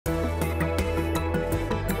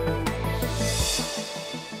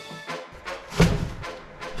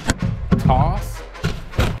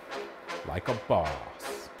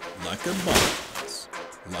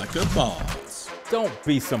like a boss. Don't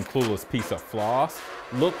be some clueless piece of floss.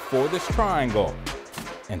 Look for this triangle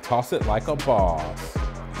and toss it like a boss.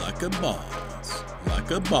 Like a boss,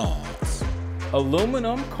 like a boss.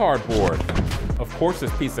 Aluminum cardboard. Of course,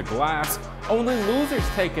 this piece of glass. Only losers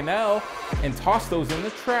take an L and toss those in the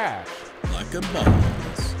trash. Like a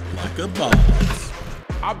boss, like a boss.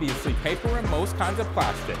 Obviously paper and most kinds of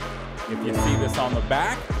plastic. If you see this on the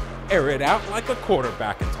back, air it out like a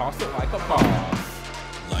quarterback and toss it like a boss.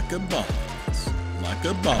 Like a boss, like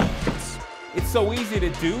a boss. It's so easy to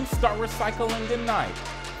do, start recycling tonight.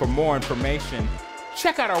 For more information,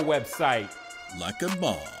 check out our website. Like a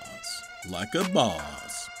boss, like a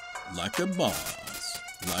boss, like a boss,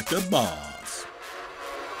 like a boss.